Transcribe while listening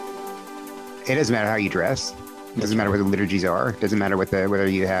It doesn't matter how you dress. It doesn't matter what the liturgies are. It doesn't matter whether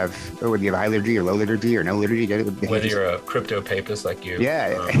you have high liturgy or low liturgy or no liturgy. Whether you're a crypto papist like you.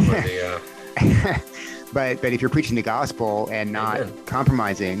 Yeah. But if you're preaching the gospel and not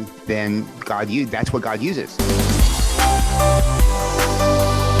compromising, then that's what God uses.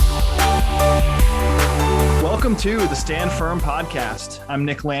 Welcome to the Stand Firm podcast. I'm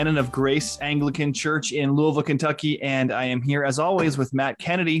Nick Lannon of Grace Anglican Church in Louisville, Kentucky, and I am here as always with Matt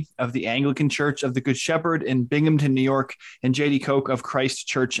Kennedy of the Anglican Church of the Good Shepherd in Binghamton, New York, and JD Koch of Christ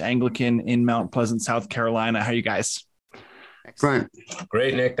Church Anglican in Mount Pleasant, South Carolina. How are you guys? Excellent.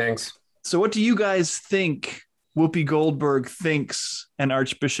 Great, Nick. Thanks. So what do you guys think Whoopi Goldberg thinks an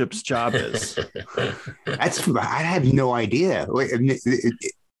archbishop's job is? I have no idea.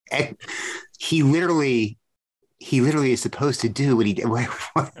 He literally is supposed to do what he did.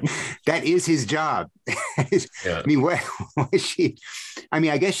 That is his job. I mean, what is she? I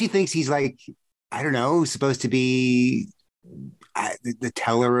mean, I guess she thinks he's like, I don't know, supposed to be the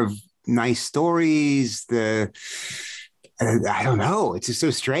teller of nice stories. I don't know. It's just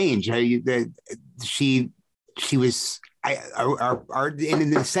so strange. She was. In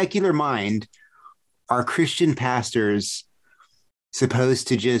the secular mind, are Christian pastors supposed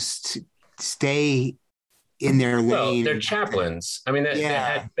to just stay in their lane? Well, they're chaplains. I mean,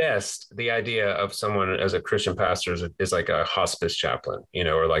 at best, the idea of someone as a Christian pastor is like a hospice chaplain,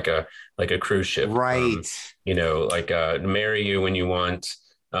 or like a cruise ship, right? Like marry you when you want,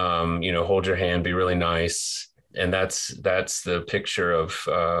 hold your hand, be really nice. And that's the picture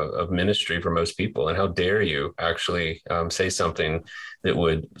of ministry for most people. And how dare you actually say something that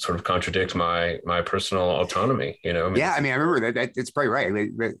would sort of contradict my personal autonomy? I remember that it's probably right. I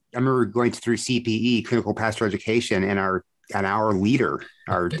remember going through CPE, clinical pastoral education, and our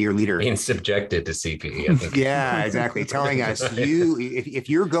dear leader, being subjected to CPE. I think. Yeah, exactly. Telling us if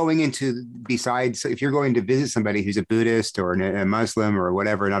you're going if you're going to visit somebody who's a Buddhist or a Muslim or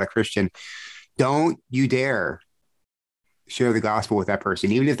whatever, not a Christian, don't you dare share the gospel with that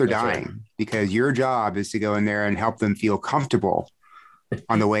person, even if they're dying, right? Because your job is to go in there and help them feel comfortable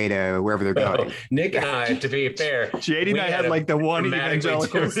on the way to wherever they're going. Nick and I, to be fair, JD and I had like the one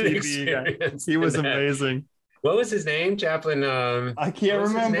evangelical CB guy. He was amazing. What was his name? Chaplain? I can't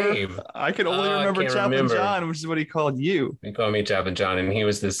remember. I can only remember Chaplain John, which is what he called you. He called me Chaplain John, and he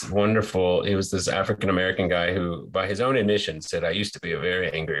was this African-American guy who, by his own admission, said, "I used to be a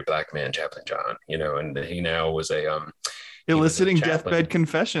very angry black man, Chaplain John," and he now was eliciting deathbed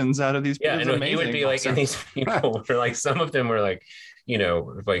confessions out of these people. Yeah, he would be like, and these people were like, some of them were like,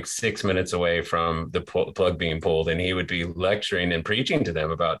 like 6 minutes away from the plug being pulled, and he would be lecturing and preaching to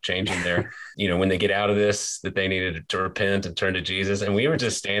them about changing their, when they get out of this, that they needed to repent and turn to Jesus. And we were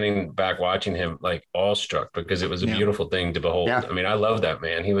just standing back watching him, like awestruck, because it was a beautiful thing to behold. Yeah. I mean, I love that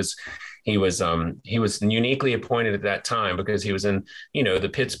man. He was uniquely appointed at that time because he was in, the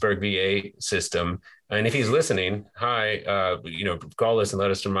Pittsburgh VA system. And if he's listening, hi, call us and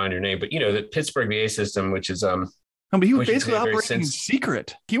let us remind your name. But, the Pittsburgh VA system, which is, but he was basically operating in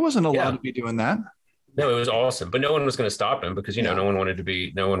secret. He wasn't allowed to be doing that. No, it was awesome, but no one was going to stop him because no one wanted to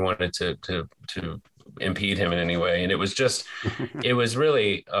impede him in any way. And it was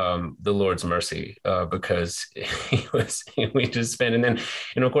really the Lord's mercy because we just spent, and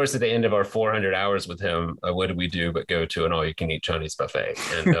of course at the end of our 400 hours with him, what did we do but go to an all-you-can-eat Chinese buffet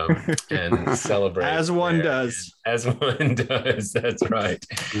and celebrate as one does. As one does, that's right.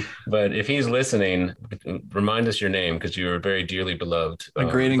 But if he's listening, remind us your name because you are very dearly beloved. A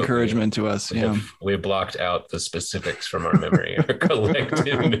great encouragement to us. We have blocked out the specifics from our memory, our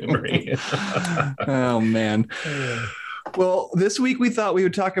collective memory. Oh, man. Well, this week we thought we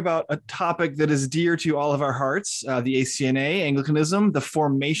would talk about a topic that is dear to all of our hearts, the ACNA, Anglicanism, the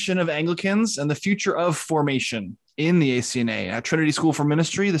formation of Anglicans, and the future of formation in the ACNA. At Trinity School for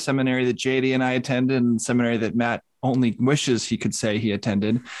Ministry, the seminary that JD and I attended, and the seminary that Matt only wishes he could say he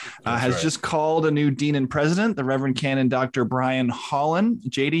attended, has just called a new dean and president, the Reverend Canon Dr. Brian Holland.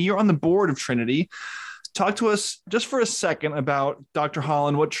 JD, you're on the board of Trinity. Talk to us just for a second about Dr.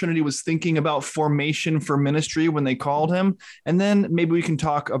 Holland, what Trinity was thinking about formation for ministry when they called him. And then maybe we can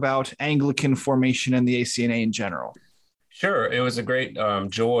talk about Anglican formation and the ACNA in general. Sure. It was a great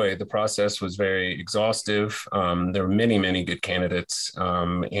joy. The process was very exhaustive. There were many, many good candidates.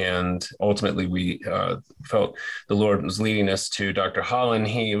 And ultimately, we felt the Lord was leading us to Dr. Holland.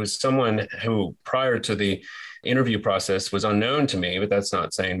 He was someone who, prior to the interview process, was unknown to me, but that's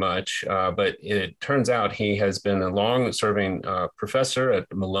not saying much. But it turns out he has been a long-serving professor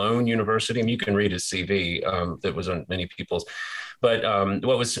at Malone University. And you can read his CV that was on many people's. But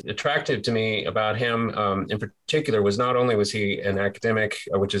what was attractive to me about him in particular was not only was he an academic,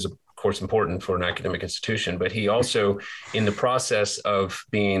 which is, of course, important for an academic institution, but he also, in the process of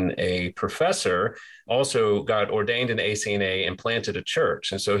being a professor, also got ordained in ACNA and planted a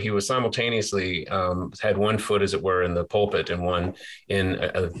church. And so he was simultaneously had one foot, as it were, in the pulpit and one in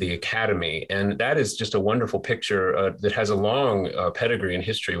the academy. And that is just a wonderful picture that has a long pedigree and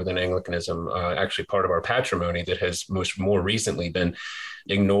history within Anglicanism, actually part of our patrimony that has more recently been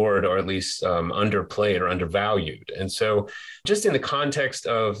ignored, or at least underplayed or undervalued. And so just in the context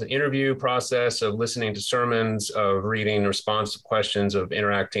of the interview process, of listening to sermons, of reading responsive questions, of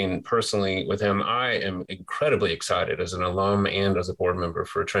interacting personally with him, I am incredibly excited as an alum and as a board member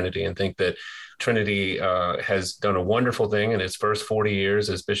for Trinity, and think that Trinity has done a wonderful thing in its first 40 years.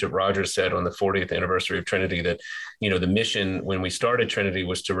 As Bishop Rogers said on the 40th anniversary of Trinity, that, the mission when we started Trinity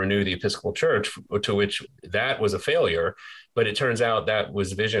was to renew the Episcopal Church, to which that was a failure. But it turns out that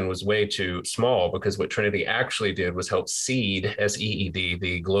vision was way too small, because what Trinity actually did was help seed, SEED,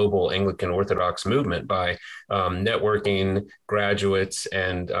 the global Anglican Orthodox movement by networking graduates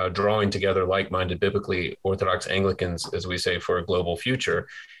and drawing together like-minded biblically Orthodox Anglicans, as we say, for a global future.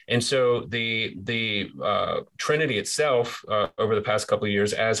 And so the Trinity itself, over the past couple of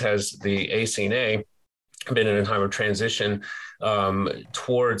years, as has the ACNA, been in a time of transition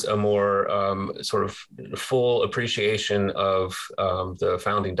towards a more sort of full appreciation of the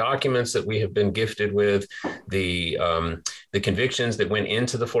founding documents that we have been gifted with, the convictions that went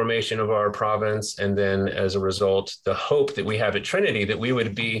into the formation of our province, and then as a result, the hope that we have at Trinity that we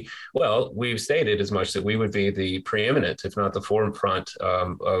would be, well, we've stated as much, that we would be the preeminent, if not the forefront,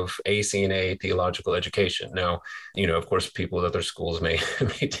 of ACNA theological education. Now, of course, people at other schools may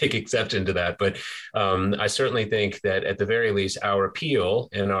take exception to that, but I certainly think that at the very least, our appeal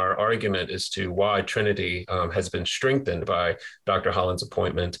and our argument as to why Trinity has been strengthened by Dr. Holland's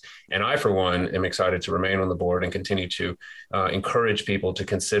appointment. And I, for one, am excited to remain on the board and continue to encourage people to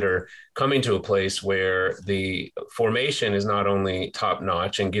consider coming to a place where the formation is not only top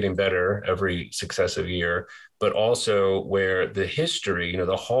notch and getting better every successive year, but also where the history,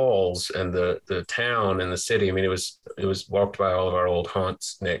 the halls and the town and the city. I mean, it was walked by all of our old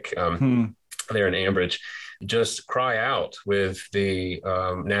haunts, Nick, there in Ambridge, just cry out with the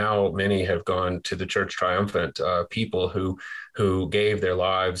now many have gone to the Church Triumphant, people who gave their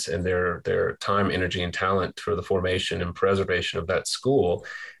lives and their time, energy, and talent for the formation and preservation of that school.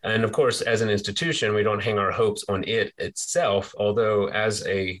 And of course, as an institution, we don't hang our hopes on it itself, although as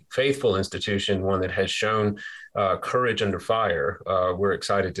a faithful institution, one that has shown courage under fire, we're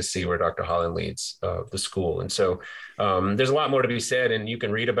excited to see where Dr. Holland leads the school. And so there's a lot more to be said, and you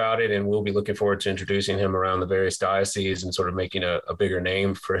can read about it, and we'll be looking forward to introducing him around the various dioceses and sort of making a bigger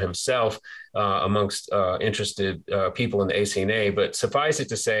name for himself amongst interested people in the ACNA. But suffice it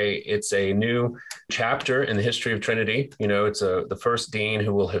to say, it's a new chapter in the history of Trinity. It's the first dean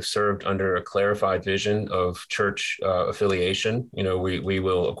who will have served under a clarified vision of church affiliation. We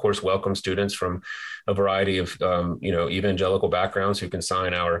will, of course, welcome students from a variety of, evangelical backgrounds who can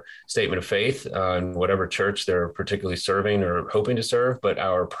sign our statement of faith in whatever church they're particularly serving or hoping to serve. But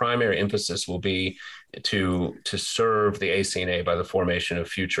our primary emphasis will be to serve the ACNA by the formation of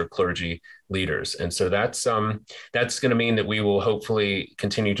future clergy leaders. And so that's going to mean that we will hopefully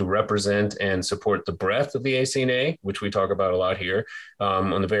continue to represent and support the breadth of the ACNA, which we talk about a lot here,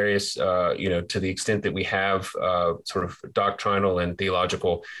 on the various, to the extent that we have sort of doctrinal and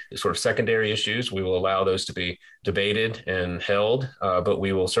theological sort of secondary issues, we will allow those to be debated and held, but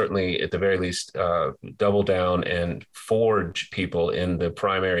we will certainly, at the very least, double down and forge people in the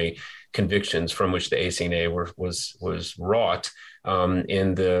primary convictions from which the ACNA was wrought,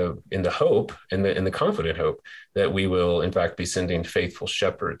 in the hope, in the confident hope that we will in fact be sending faithful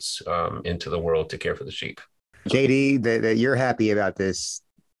shepherds into the world to care for the sheep. JD, that you're happy about this,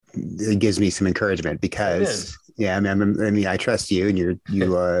 it gives me some encouragement, because I trust you, and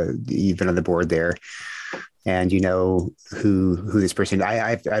you've been on the board there, and who this person.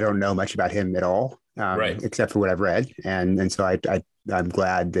 I don't know much about him at all, right, except for what I've read, and so I'm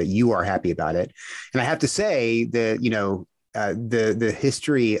glad that you are happy about it. And I have to say that the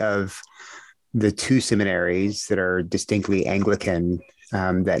history of the two seminaries that are distinctly Anglican,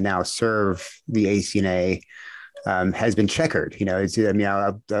 that now serve the ACNA, has been checkered.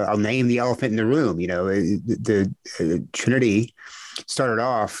 I'll name the elephant in the room. The Trinity started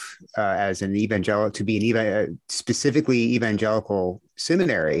off as an evangelical, to be specifically evangelical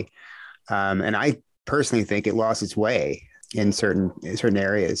seminary, and I personally think it lost its way in certain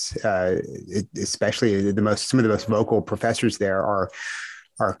areas, especially some of the most vocal professors there are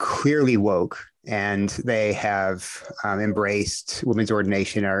clearly woke, and they have embraced women's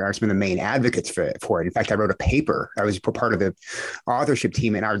ordination, are some of the main advocates for it. In fact, I wrote a paper. I was part of the authorship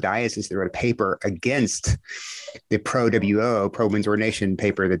team in our diocese that wrote a paper against the pro women's ordination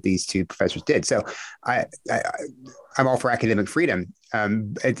paper that these two professors did. So I'm all for academic freedom.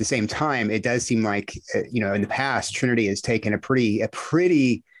 At the same time, it does seem like, in the past, Trinity has taken a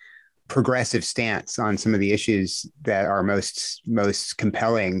pretty progressive stance on some of the issues that are most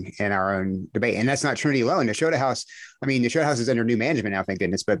compelling in our own debate. And that's not Trinity alone. Nashotah House is under new management now, thank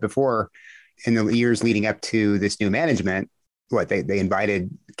goodness. But before, in the years leading up to this new management, they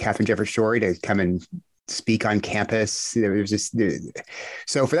invited Katharine Jefferts Schori to come and speak on campus. There was just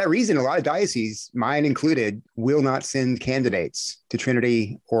so for that reason, a lot of dioceses, mine included, will not send candidates to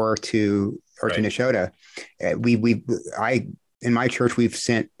Trinity or to Nashotah. In my church, we've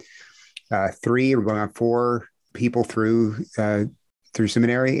sent 3, we're going on 4 people through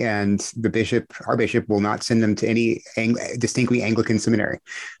seminary, and our bishop will not send them to any distinctly Anglican seminary.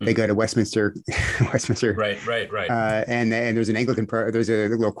 They go to Westminster. Right. And there's an Anglican, there's a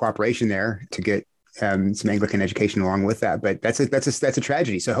little cooperation there to get some Anglican education along with that. But that's a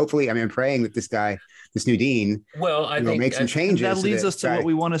tragedy. So hopefully, I'm praying that this new dean, I think make some changes. That leads us to what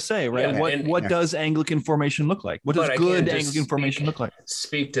we want to say, right? Yeah, what does Anglican formation look like? What does good Anglican formation look like?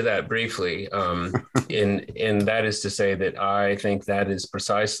 Speak to that briefly. And that is to say that I think that is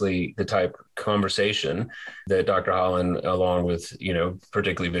precisely the type of conversation that Dr. Holland, along with,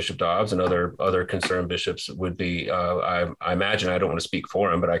 particularly Bishop Dobbs and other concerned bishops, would be, I imagine, I don't want to speak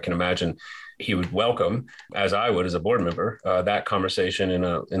for him, but I can imagine he would welcome, as I would as a board member, that conversation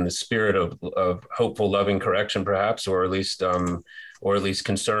in the spirit of hopeful, loving correction, perhaps, or at least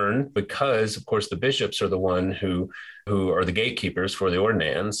concern, because of course the bishops are the one who are the gatekeepers for the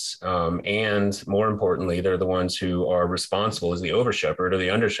ordinands, and more importantly, they're the ones who are responsible as the over shepherd or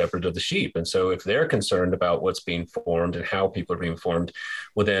the under shepherd of the sheep. And so, if they're concerned about what's being formed and how people are being formed,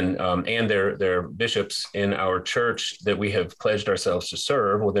 well, then and they're bishops in our church that we have pledged ourselves to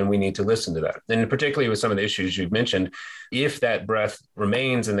serve, well, then we need to listen to that. And particularly with some of the issues you've mentioned, if that breath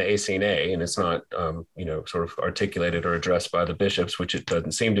remains in the ACNA and it's not, sort of articulated or addressed by the bishops, which it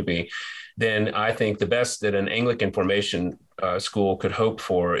doesn't seem to be, then I think the best that an Anglican formation school could hope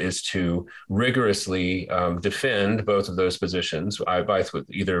for is to rigorously defend both of those positions,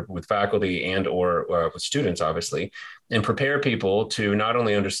 either with faculty and or with students, obviously, and prepare people to not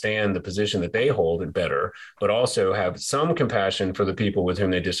only understand the position that they hold better, but also have some compassion for the people with whom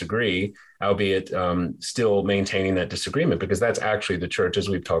they disagree, albeit still maintaining that disagreement, because that's actually the church, as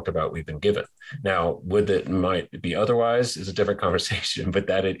we've talked about, we've been given. Now, would that might be otherwise is a different conversation, but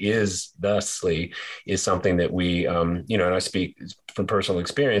that it is thusly is something that we, and I speak from personal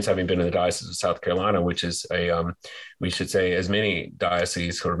experience, having been in the Diocese of South Carolina, which is we should say, as many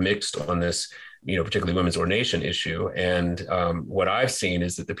dioceses who are mixed on this, particularly women's ordination issue. And what I've seen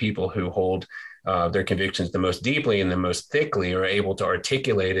is that the people who hold their convictions the most deeply and the most thickly are able to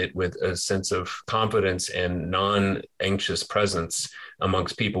articulate it with a sense of confidence and non-anxious presence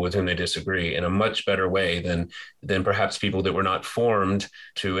amongst people with whom they disagree in a much better way than perhaps people that were not formed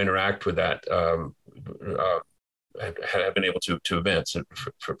to interact with that have been able to advance,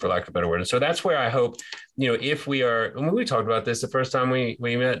 for lack of a better word. And so that's where I hope, if we are, when we talked about this the first time we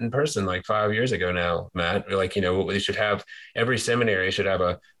met in person, like 5 years ago now, Matt, we should have, every seminary should have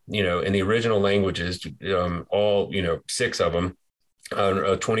in the original languages, all, 6 of them,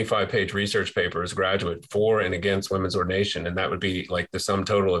 a 25-page research paper as a graduate for and against women's ordination. And that would be like the sum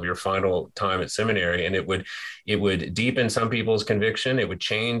total of your final time at seminary. And it would deepen some people's conviction. It would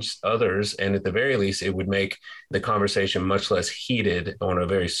change others. And at the very least, it would make the conversation much less heated on a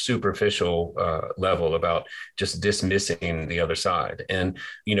very superficial level about just dismissing the other side. And,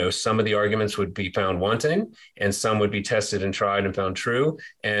 some of the arguments would be found wanting, and some would be tested and tried and found true.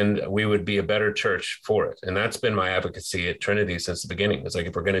 And we would be a better church for it. And that's been my advocacy at Trinity since the beginning. It's like,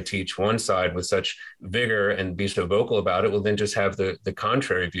 if we're going to teach one side with such vigor and be so vocal about it, we'll then just have the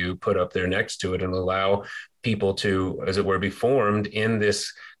contrary view put up there next to it and allow people to, as it were, be formed in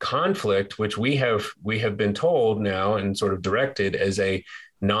this conflict, which we have been told now and sort of directed as a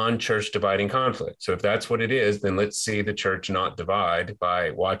non-church dividing conflict. So if that's what it is, then let's see the church not divide by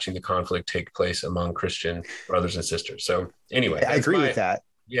watching the conflict take place among Christian brothers and sisters. So anyway, I agree with that.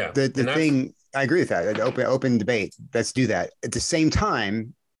 Yeah. I agree with that. Open debate. Let's do that. At the same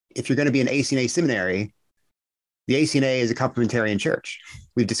time, if you're going to be an ACNA seminary, the ACNA is a complementarian church.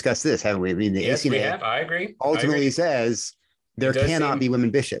 We've discussed this, haven't we? I mean, the ACNA we have. I agree. Ultimately says there cannot be women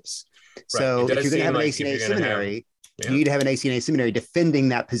bishops. Right. So if you're going to have an ACNA seminary, you need to have an ACNA seminary defending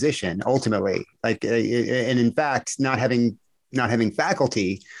that position ultimately. And in fact, not having not having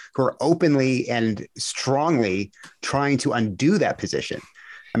faculty who are openly and strongly trying to undo that position.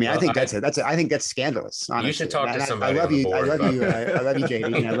 I mean, well, I think I think that's scandalous. Honestly. You should talk to somebody. I love you. I love you. I love you,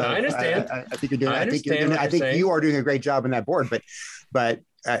 JD. I understand. I think you're doing. I think you are doing a great job on that board. But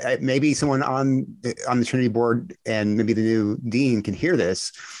maybe someone on the Trinity board and maybe the new dean can hear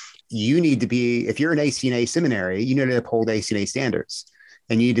this. You need to be, if you're an ACNA seminary, you need to uphold ACNA standards,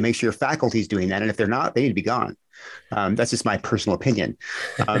 and you need to make sure your faculty is doing that. And if they're not, they need to be gone. That's just my personal opinion.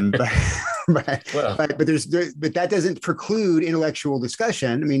 But that doesn't preclude intellectual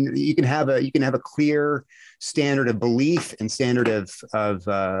discussion. I mean, you can have a clear standard of belief and standard of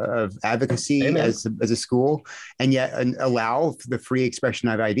advocacy as a school, and yet allow the free expression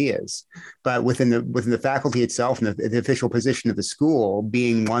of ideas. But within the faculty itself and the official position of the school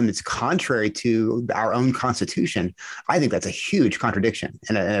being one that's contrary to our own constitution, I think that's a huge contradiction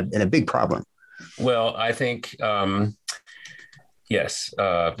and a big problem. Well, I think, yes.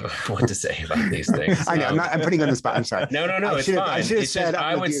 What to say about these things? I know, I'm putting you on the spot. I'm sorry. No, it's fine. I should have said.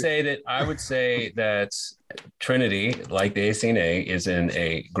 I would say that Trinity, like the ACNA, is in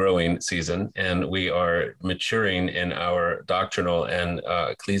a growing season, and we are maturing in our doctrinal and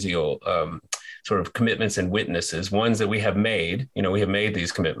ecclesial sort of commitments and witnesses, ones that we have made. We have made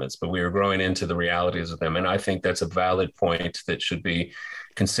these commitments, but we are growing into the realities of them. And I think that's a valid point that should be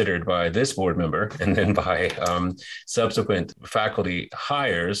considered by this board member and then by subsequent faculty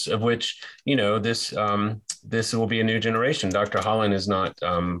hires, of which, this will be a new generation. Dr. Holland is not,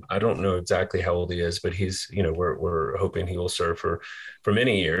 I don't know exactly how old he is, but he's, we're hoping he will serve for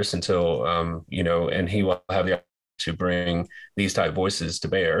many years until, and he will have the to bring these type voices to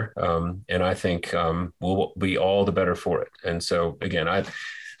bear. And I think we'll be all the better for it. And so, again,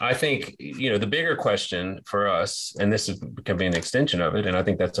 I think, the bigger question for us, and this can be an extension of it, and I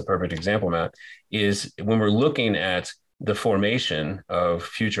think that's a perfect example, Matt, is when we're looking at the formation of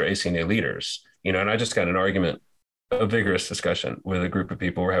future ACNA leaders, and I just got a vigorous discussion with a group of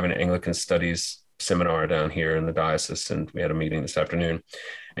people. We're having an Anglican studies seminar down here in the diocese, and we had a meeting this afternoon.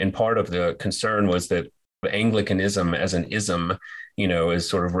 And part of the concern was that Anglicanism as an ism, is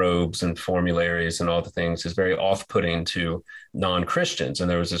sort of robes and formularies and all the things, is very off-putting to non-Christians. And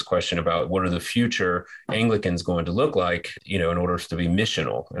there was this question about what are the future Anglicans going to look like, in order to be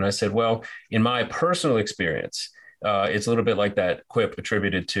missional. And I said, well, in my personal experience, it's a little bit like that quip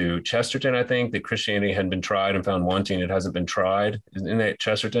attributed to Chesterton, I think, that Christianity hadn't been tried and found wanting, it hasn't been tried. In that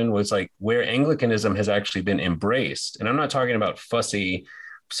Chesterton was like where Anglicanism has actually been embraced. And I'm not talking about fussy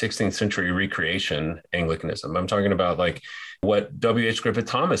 16th century recreation Anglicanism. I'm talking about like what W.H. Griffith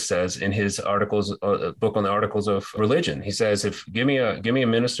Thomas says in his articles, book on the Articles of Religion. He says, give me a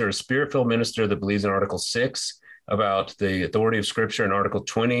minister, a spirit-filled minister that believes in Article 6 about the authority of Scripture, and Article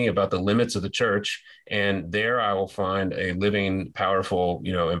 20 about the limits of the church, and there I will find a living, powerful,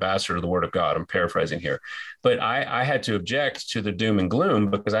 ambassador of the Word of God. I'm paraphrasing here. But I had to object to the doom and gloom,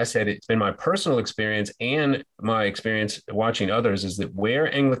 because I said it's been my personal experience and my experience watching others is that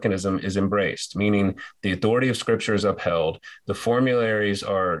where Anglicanism is embraced, meaning the authority of Scripture is upheld, the formularies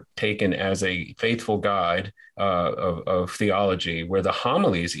are taken as a faithful guide of theology, where the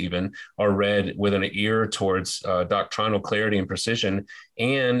homilies even are read with an ear towards doctrinal clarity and precision,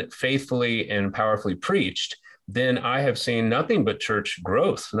 and faithfully and powerfully preached, then I have seen nothing but church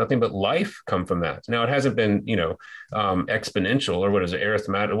growth, nothing but life come from that. Now, it hasn't been, exponential, or what is it,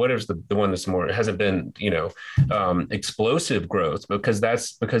 arithmetic, what is the one that's more, it hasn't been, explosive growth, but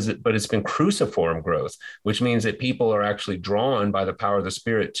it's been cruciform growth, which means that people are actually drawn by the power of the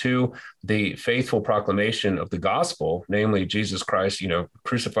Spirit to the faithful proclamation of the gospel, namely Jesus Christ,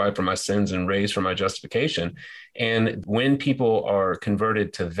 crucified for my sins and raised for my justification. And when people are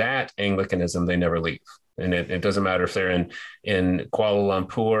converted to that Anglicanism, they never leave. And it doesn't matter if they're in Kuala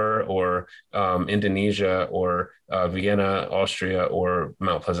Lumpur or Indonesia or Vienna, Austria, or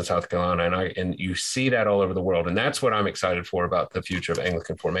Mount Pleasant, South Carolina. And you see that all over the world. And that's what I'm excited for about the future of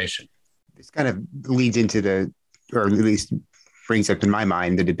Anglican formation. This kind of leads into or at least brings up in my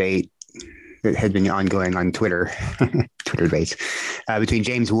mind, the debate that had been ongoing on Twitter, Twitter debates between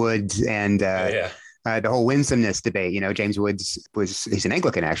James Woods and the whole winsomeness debate. James Woods he's an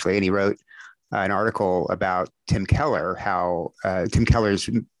Anglican actually, and he wrote an article about Tim Keller, how Tim Keller's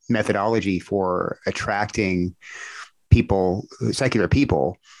methodology for attracting people, secular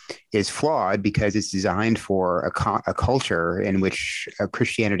people, is flawed because it's designed for a culture in which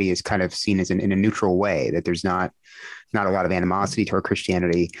Christianity is kind of seen as in a neutral way, that there's not a lot of animosity toward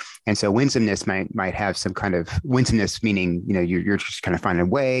Christianity. And so winsomeness might have some kind of winsomeness, meaning, you're just kind of finding a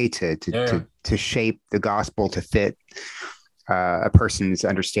way to shape the gospel to fit a person's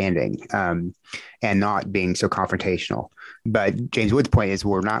understanding, and not being so confrontational. But James Wood's point is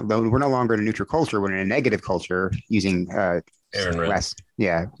we're no longer in a neutral culture. We're in a negative culture using Aaron Rand's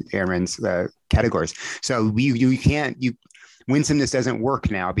categories. So winsomeness doesn't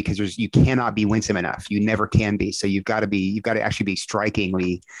work now because you cannot be winsome enough. You never can be. So you've got to actually be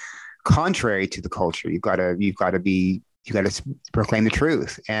strikingly contrary to the culture. You've got to proclaim the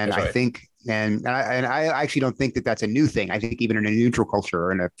truth. And I think, and I actually don't think that that's a new thing. I think even in a neutral culture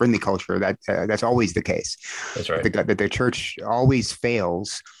or in a friendly culture, that's always the case. That's right. That the church always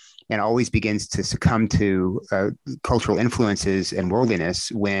fails and always begins to succumb to cultural influences and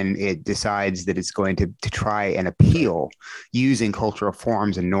worldliness when it decides that it's going to try and appeal using cultural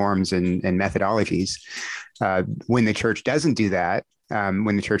forms and norms and methodologies. When the church doesn't do that,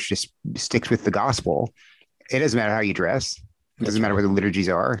 when the church just sticks with the gospel, it doesn't matter how you dress. It doesn't matter what the liturgies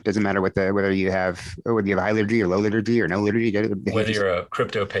are. It doesn't matter whether you have high liturgy or low liturgy or no liturgy. Whether you're a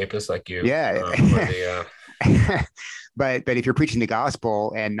crypto papist like you. Yeah. But if you're preaching the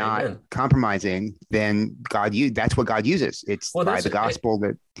gospel and not compromising, then that's what God uses. It's by the gospel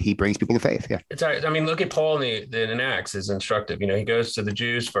that he brings people to faith. Yeah. I mean, look at Paul in Acts is instructive. He goes to the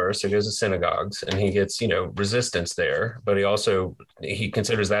Jews first, he goes to synagogues and he gets, resistance there, but he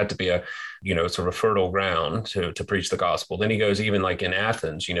considers that to be a, sort of fertile ground to preach the gospel. Then he goes even like in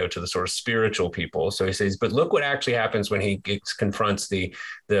Athens, to the sort of spiritual people. So he says, but look what actually happens when he confronts the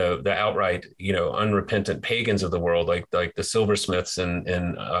outright, unrepentant pagans of the world, like the silversmiths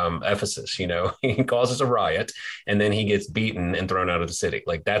in Ephesus. He causes a riot and then he gets beaten and thrown out of the city.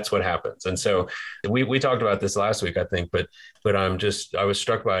 Like that's what happens. And so we talked about this last week, I think, but I was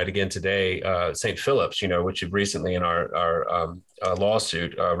struck by it again today. St. Philip's, which recently in our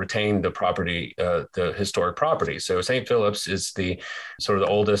lawsuit retained the property, the historic property. So St. Philip's is the sort of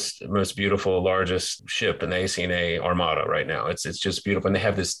the oldest, most beautiful, largest ship in the ACNA Armada right now. It's just beautiful. And they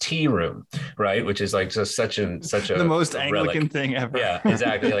have this tea room, right? Which is like just such a the most Anglican thing ever. Yeah,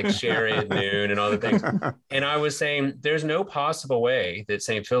 exactly. Like sherry at noon and all the things. And I was saying, there's no possible way that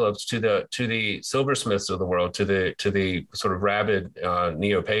St. Philip's to the silversmiths of the world, to the sort of rabid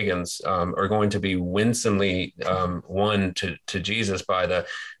neo-pagans are going to be winsomely won to Jesus by the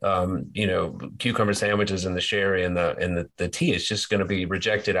cucumber sandwiches and the sherry and the tea. Is just going to be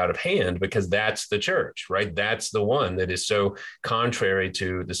rejected out of hand because that's the church, right? That's the one that is so contrary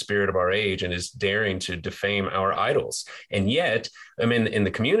to the spirit of our age and is daring to defame our idols. And yet, I mean, in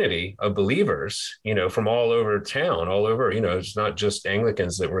the community of believers, from all over town, all over, it's not just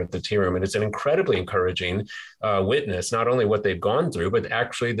Anglicans that were at the tea room, and it's an incredibly encouraging witness, not only what they've gone through, but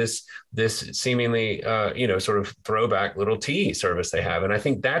actually this seemingly, sort of throwback little tea service they have. And I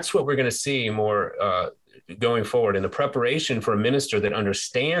think that's what we're going to see more going forward. And the preparation for a minister that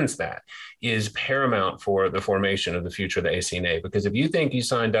understands that is paramount for the formation of the future of the ACNA. Because if you think you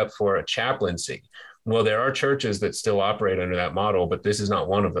signed up for a chaplaincy, well, there are churches that still operate under that model, but this is not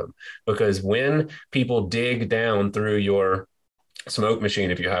one of them. Because when people dig down through your smoke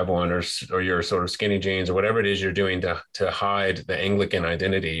machine, if you have one, or your sort of skinny jeans or whatever it is you're doing to hide the Anglican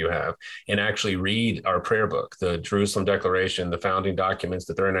identity you have, and actually read our prayer book, the Jerusalem Declaration, the founding documents,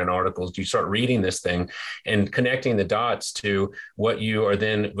 the 39 articles, you start reading this thing and connecting the dots to what you are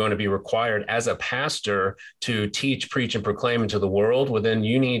then going to be required as a pastor to teach, preach, and proclaim into the world. Well, then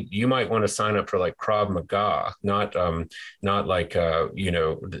you might want to sign up for like Krav Maga, not like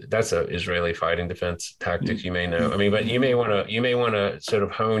that's a Israeli fighting defense tactic, you may know. I mean, but you may want to sort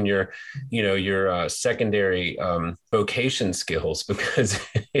of hone your secondary vocation skills, because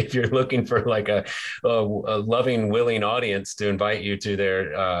if you're looking for like a loving, willing audience to invite you to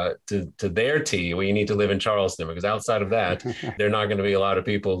their tea, well, you need to live in Charleston, because outside of that, there are not going to be a lot of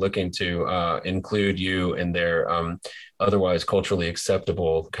people looking to include you in their otherwise culturally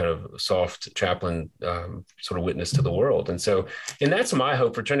acceptable kind of soft chaplain sort of witness to the world. And that's my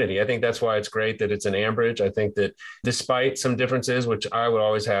hope for Trinity. I think that's why it's great that it's in Ambridge. I think that despite some differences, which I would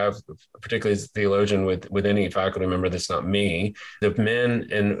always have, particularly as a theologian with any faculty member that's not me, the men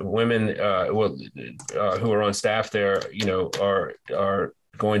and women who are on staff there, are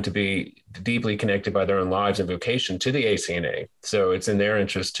going to be deeply connected by their own lives and vocation to the ACNA. So it's in their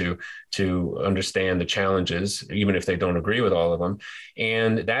interest to understand the challenges, even if they don't agree with all of them.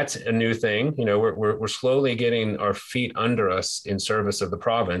 And that's a new thing. We're slowly getting our feet under us in service of the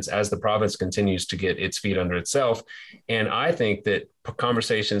province as the province continues to get its feet under itself. And I think that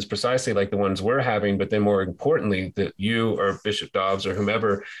conversations precisely like the ones we're having, but then more importantly, that you or Bishop Dobbs or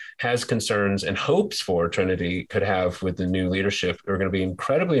whomever has concerns and hopes for Trinity could have with the new leadership are going to be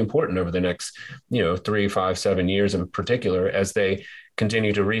incredibly important over the next, 3, 5, 7 years in particular, as they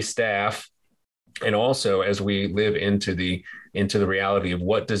continue to restaff And also, as we live into the reality of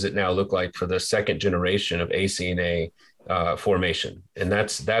what does it now look like for the second generation of ACNA formation, and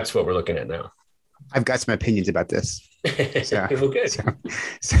that's what we're looking at now. I've got some opinions about this. So, well, good.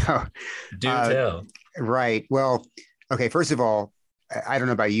 So do tell. Right. Well, okay. First of all, I don't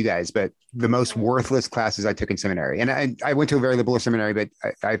know about you guys, but the most worthless classes I took in seminary, and I went to a very liberal seminary, but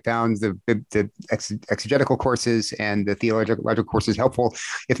I found the exegetical courses and the theological courses helpful,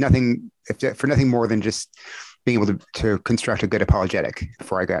 if for nothing more than just being able to construct a good apologetic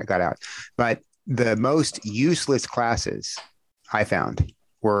before I got out. But the most useless classes I found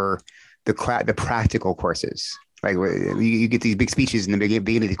were the practical courses. Like you get these big speeches in the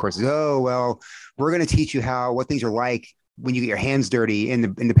beginning of the courses. Oh, well, we're going to teach you what things are like when you get your hands dirty in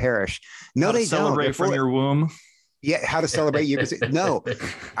the parish. No, how to they celebrate don't. from your womb. Yeah, how to celebrate your no.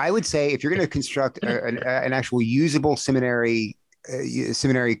 I would say if you're going to construct an actual usable seminary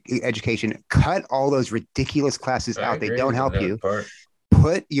education, cut all those ridiculous classes out. They don't help you.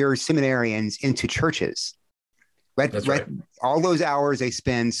 Put your seminarians into churches. Let all those hours they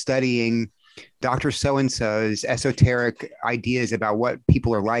spend studying Dr. So-and-so's esoteric ideas about what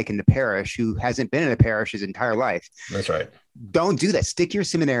people are like in the parish who hasn't been in a parish his entire life. That's right. Don't do that. Stick your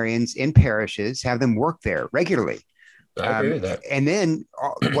seminarians in parishes, have them work there regularly. I agree with that. And then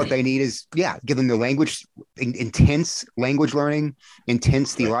what they need is, give them the language, intense language learning,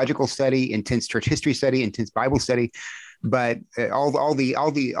 intense theological study, intense church history study, intense Bible study. But all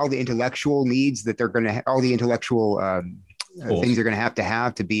the intellectual needs that they're going to, all the intellectual things they're going to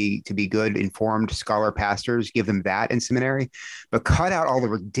have to be good, informed scholar pastors, give them that in seminary, but cut out all the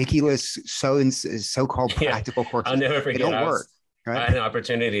ridiculous so-called practical courses. I'll never forget. They don't work. Right? I had an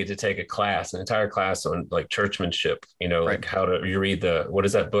opportunity to take an entire class on like churchmanship, like you read what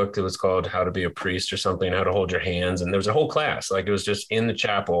is that book that was called How to Be a Priest or something, how to hold your hands. And there was a whole class, like it was just in the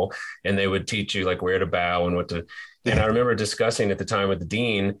chapel, and they would teach you like where to bow and what to. And I remember discussing at the time with the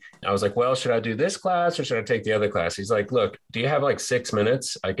dean, I was like, well, should I do this class or should I take the other class? He's like, look, do you have like 6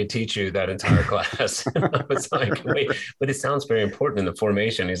 minutes? I could teach you that entire class. I was like, wait, but it sounds very important in the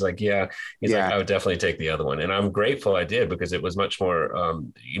formation. He's like, yeah. He's like, I would definitely take the other one. And I'm grateful I did, because it was much more,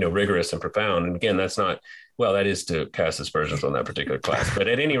 rigorous and profound. And again, that is to cast aspersions on that particular class. But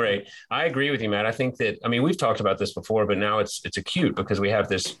at any rate, I agree with you, Matt. I think that, we've talked about this before, but now it's acute because we have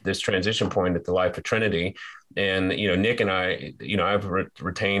this transition point at the Life of Trinity. And, Nick and I, I've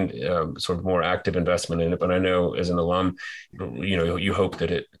retained sort of more active investment in it, but I know as an alum, you hope that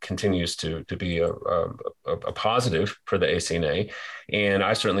it continues to be a positive for the ACNA. And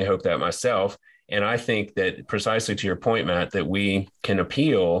I certainly hope that myself. And I think that precisely to your point, Matt, that we can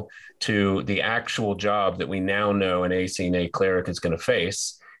appeal to the actual job that we now know an ACNA cleric is going to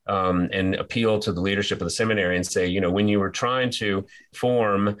face, and appeal to the leadership of the seminary and say, when you were trying to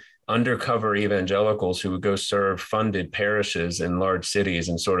form undercover evangelicals who would go serve funded parishes in large cities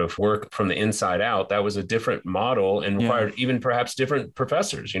and sort of work from the inside out, that was a different model and required even perhaps different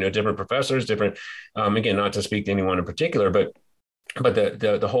professors, different, again, not to speak to anyone in particular, but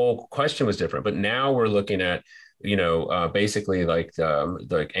the whole question was different. But now we're looking at, basically like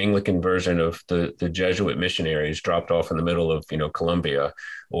the Anglican version of the Jesuit missionaries dropped off in the middle of, Colombia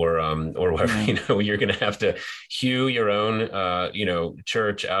or whatever, you're going to have to hew your own,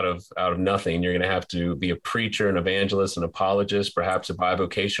 church out of nothing. You're going to have to be a preacher, an evangelist, an apologist, perhaps a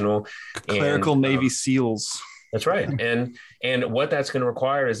bivocational. Clerical Navy SEALs. That's right. And what that's going to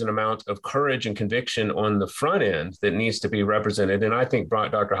require is an amount of courage and conviction on the front end that needs to be represented. And I think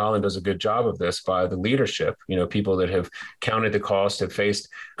Dr. Holland does a good job of this by the leadership, people that have counted the cost, have faced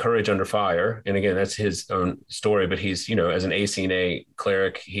courage under fire. And again, that's his own story, but he's, as an ACNA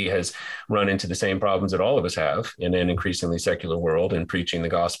cleric, he has run into the same problems that all of us have in an increasingly secular world, and preaching the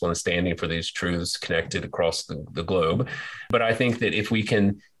gospel and standing for these truths connected across the globe. But I think that if we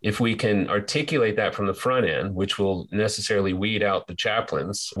can articulate that from the front end, which will necessarily weed out the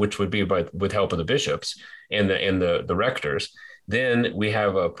chaplains, which would be with help of the bishops and the rectors, then we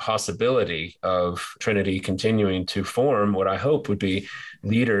have a possibility of Trinity continuing to form what I hope would be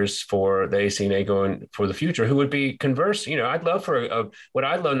leaders for the ACNA going for the future, who would be converse. I'd love what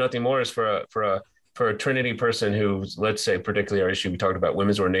I'd love nothing more is for a Trinity person who's, let's say, particularly our issue, we talked about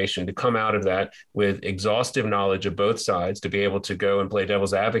women's ordination, to come out of that with exhaustive knowledge of both sides, to be able to go and play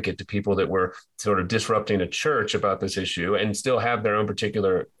devil's advocate to people that were sort of disrupting a church about this issue and still have their own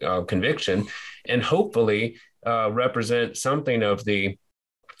particular conviction, and hopefully represent something of the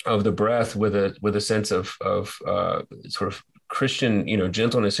breadth with a sense of sort of Christian,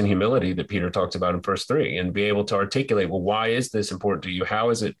 gentleness and humility that Peter talks about in verse 3, and be able to articulate, well, why is this important to you? How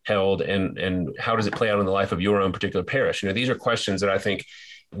is it held? And how does it play out in the life of your own particular parish? These are questions that I think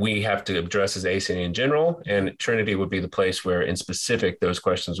we have to address as ACNA in general, and Trinity would be the place where in specific those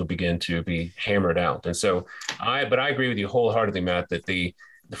questions will begin to be hammered out. And so I agree with you wholeheartedly, Matt, that the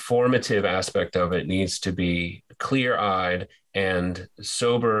formative aspect of it needs to be clear-eyed and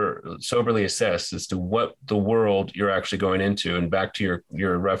soberly assessed as to what the world you're actually going into. And back to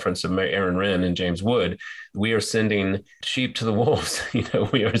your reference of Aaron Renn and James Wood, we are sending sheep to the wolves.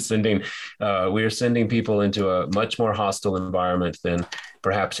 We are sending people into a much more hostile environment than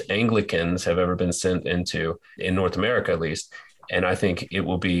perhaps Anglicans have ever been sent into, in North America at least. And I think it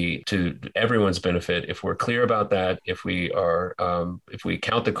will be to everyone's benefit if we're clear about that, if we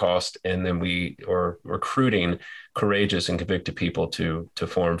count the cost, and then we are recruiting courageous and convicted people to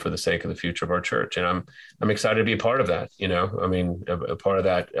form for the sake of the future of our church. And I'm excited to be a part of that. A part of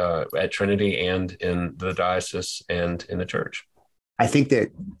that at Trinity and in the diocese and in the church. I think that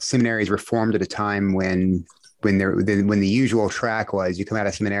seminaries were formed at a time when the usual track was you come out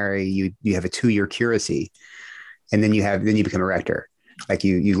of seminary, you have a 2-year curacy. And then you become a rector. Like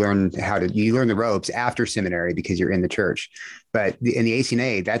you learn the ropes after seminary because you're in the church. But in the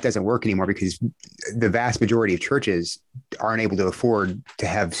ACNA, that doesn't work anymore because the vast majority of churches aren't able to afford to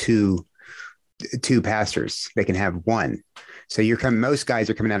have two pastors. They can have one. So most guys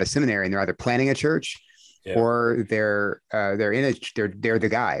are coming out of seminary and they're either planning a church, or they're the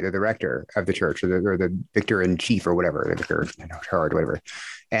guy, they're the rector of the church, or the victor in chief or whatever, the vicar in charge, whatever.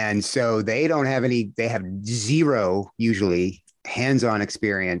 And so they have zero usually hands-on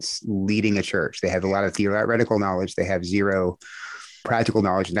experience leading a church. They have a lot of theoretical knowledge. They have zero practical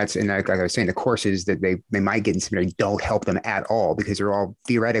knowledge. And like I was saying, the courses that they might get in seminary don't help them at all because they're all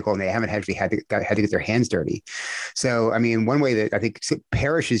theoretical and they haven't actually had to get their hands dirty. So, I mean, one way that I think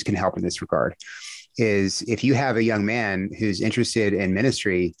parishes can help in this regard is if you have a young man who's interested in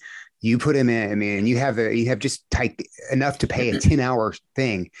ministry, you put him in, and you have just enough to pay a 10-hour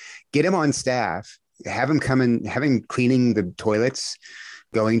thing, get him on staff, have him cleaning the toilets,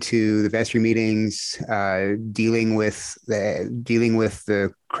 going to the vestry meetings, dealing with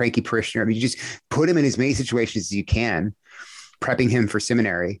the cranky parishioner. I mean, you just put him in as many situations as you can, prepping him for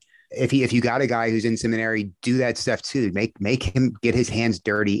seminary. If you got a guy who's in seminary, do that stuff too. Make him get his hands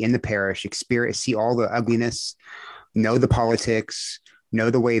dirty in the parish, see all the ugliness, know the politics, know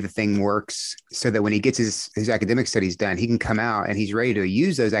the way the thing works, so that when he gets his academic studies done, he can come out and he's ready to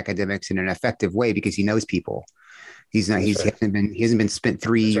use those academics in an effective way because he knows people. He hasn't been spent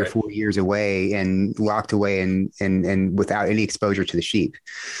 3 or 4 years away and locked away and without any exposure to the sheep.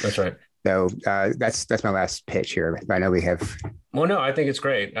 That's right. So that's my last pitch here. I know we have. Well, no, I think it's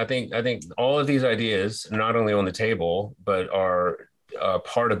great. I think all of these ideas are not only on the table, but are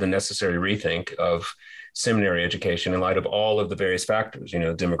part of the necessary rethink of seminary education in light of all of the various factors,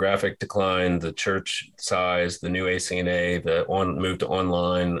 demographic decline, the church size, the new ACNA, the move to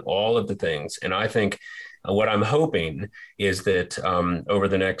online, all of the things. And I think what I'm hoping is that over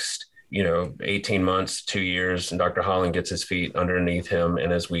the next 18 months, 2 years, and Dr. Holland gets his feet underneath him.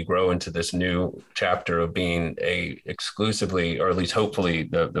 And as we grow into this new chapter of being exclusively, or at least hopefully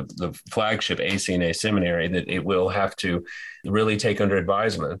the flagship ACNA seminary, that it will have to really take under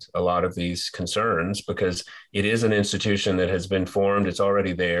advisement a lot of these concerns, because it is an institution that has been formed. It's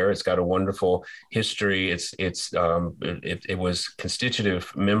already there. It's got a wonderful history. It was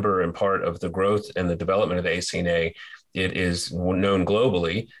constitutive member and part of the growth and the development of the ACNA. It is known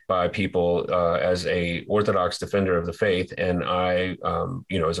globally by people as a Orthodox defender of the faith. And I,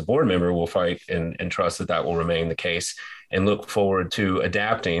 as a board member, will fight and trust that will remain the case, and look forward to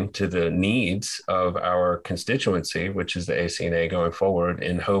adapting to the needs of our constituency, which is the ACNA, going forward,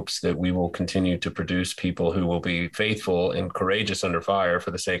 in hopes that we will continue to produce people who will be faithful and courageous under fire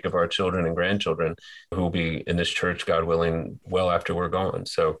for the sake of our children and grandchildren who will be in this church, God willing, well after we're gone.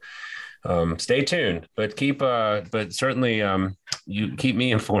 So stay tuned, but certainly you keep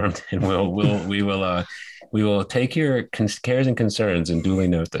me informed, and we will take your cares and concerns and duly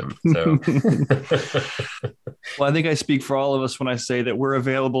note them. So, well, I think I speak for all of us when I say that we're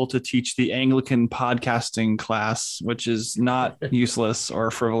available to teach the Anglican podcasting class, which is not useless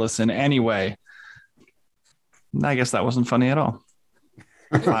or frivolous in any way. I guess that wasn't funny at all.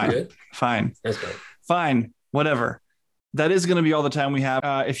 Fine. That's good. Fine. Whatever. That is going to be all the time we have.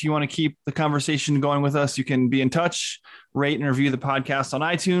 If you want to keep the conversation going with us, you can be in touch, rate and review the podcast on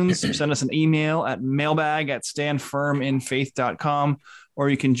iTunes, or send us an email at mailbag@standfirminfaith.com, or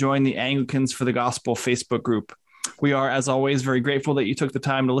you can join the Anglicans for the Gospel Facebook group. We are, as always, very grateful that you took the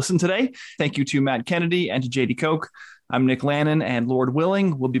time to listen today. Thank you to Matt Kennedy and to JD Koch. I'm Nick Lannon, and Lord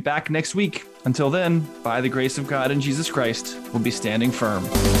willing, we'll be back next week. Until then, by the grace of God and Jesus Christ, we'll be standing firm.